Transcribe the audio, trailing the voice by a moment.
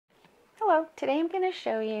Hello, today I'm going to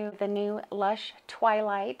show you the new Lush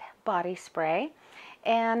Twilight body spray,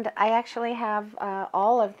 and I actually have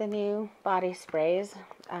all of the new body sprays,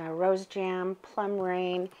 Rose Jam, Plum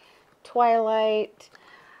Rain, Twilight,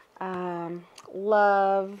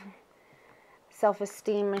 Love,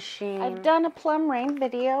 Self-Esteem Machine. I've done a Plum Rain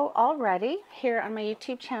video already here on my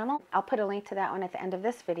YouTube channel. I'll put a link to that one at the end of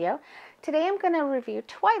this video. Today I'm going to review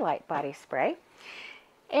Twilight body spray.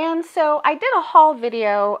 And so I did a haul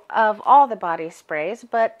video of all the body sprays,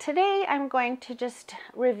 but today I'm going to just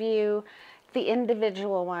review the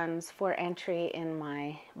individual ones for entry in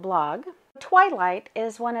my blog. Twilight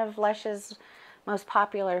is one of Lush's most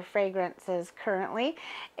popular fragrances currently,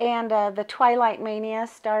 and the Twilight Mania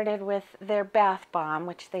started with their bath bomb,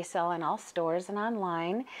 which they sell in all stores and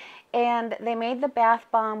online. And they made the bath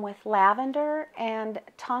bomb with lavender and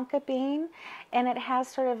tonka bean, and it has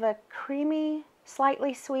sort of a creamy,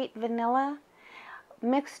 slightly sweet vanilla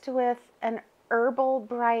mixed with an herbal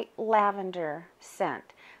bright lavender scent.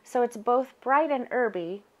 So it's both bright and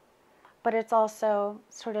herby, but it's also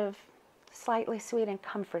sort of slightly sweet and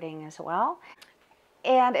comforting as well.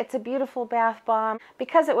 And it's a beautiful bath bomb.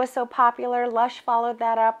 Because it was so popular, Lush followed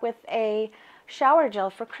that up with a shower gel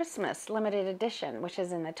for Christmas, limited edition, which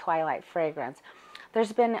is in the Twilight fragrance.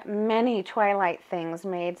 There's been many Twilight things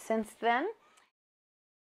made since then.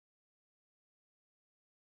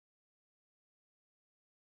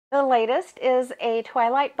 The latest is a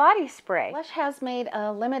Twilight body spray. Lush has made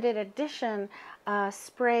a limited edition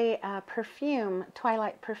spray perfume,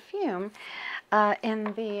 Twilight perfume,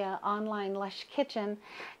 in the online Lush kitchen.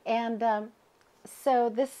 And so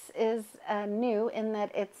this is new in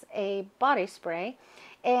that it's a body spray,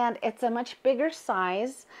 and it's a much bigger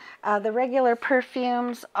size. The regular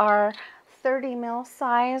perfumes are 30 ml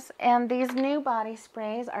size, and these new body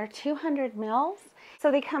sprays are 200 ml.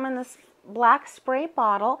 So they come in this black spray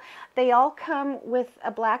bottle. They all come with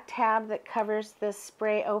a black tab that covers the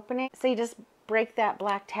spray opening. So you just break that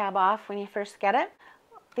black tab off when you first get it.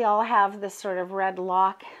 They all have this sort of red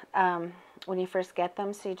lock when you first get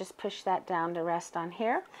them. So you just push that down to rest on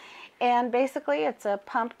here. And basically it's a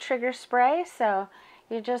pump trigger spray. So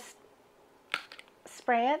you just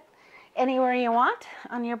spray it anywhere you want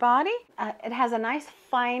on your body. It has a nice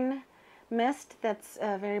fine mist that's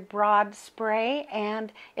a very broad spray,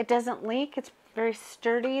 and it doesn't leak. It's very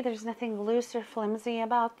sturdy. There's nothing loose or flimsy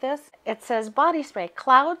about this. It says body spray,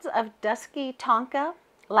 clouds of dusky tonka,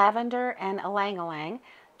 lavender, and ylang-ylang,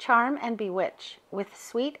 charm and bewitch with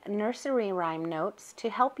sweet nursery rhyme notes to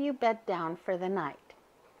help you bed down for the night.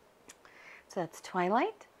 So that's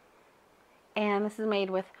Twilight, and this is made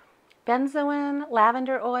with benzoin,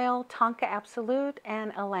 lavender oil, tonka absolute,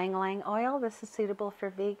 and ylang-ylang oil. This is suitable for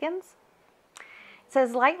vegans. It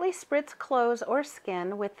says lightly spritz clothes or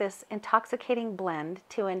skin with this intoxicating blend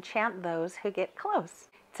to enchant those who get close.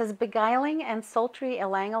 It says beguiling and sultry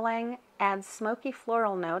ylang-ylang adds smoky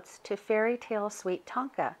floral notes to fairy tale sweet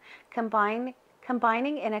tonka,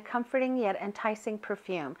 combining in a comforting yet enticing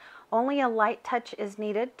perfume. Only a light touch is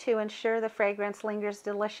needed to ensure the fragrance lingers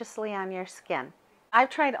deliciously on your skin. I've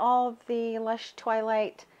tried all of the Lush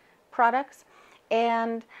Twilight products,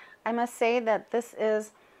 and I must say that this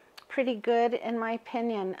is pretty good in my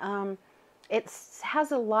opinion. It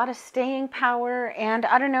has a lot of staying power, and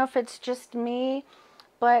I don't know if it's just me,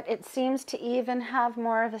 but it seems to even have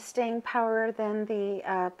more of a staying power than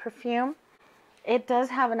the perfume. It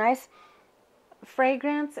does have a nice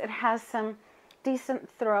fragrance. It has some decent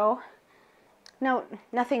throw. No,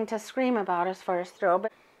 nothing to scream about as far as throw,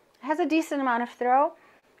 but it has a decent amount of throw.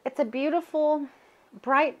 It's a beautiful,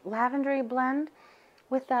 bright lavendery blend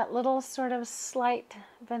with that little sort of slight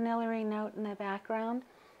vanilla-y note in the background.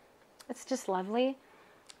 It's just lovely.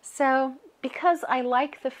 So because I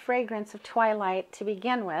like the fragrance of Twilight to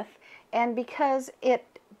begin with, and because it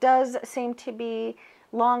does seem to be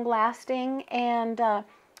long-lasting and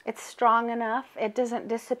it's strong enough, it doesn't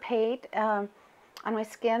dissipate on my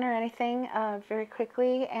skin or anything very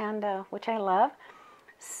quickly, and which I love.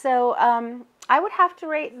 So I would have to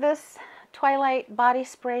rate this Twilight body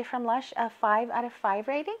spray from Lush a 5 out of 5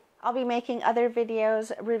 rating. I'll be making other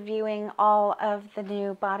videos reviewing all of the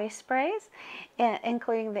new body sprays,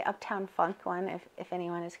 including the Uptown Funk one if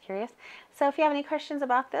anyone is curious. So if you have any questions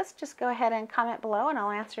about this, just go ahead and comment below and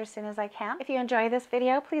I'll answer as soon as I can. If you enjoy this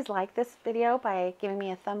video, please like this video by giving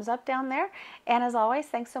me a thumbs up down there. And as always,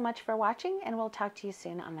 thanks so much for watching, and we'll talk to you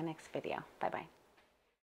soon on the next video. Bye-bye.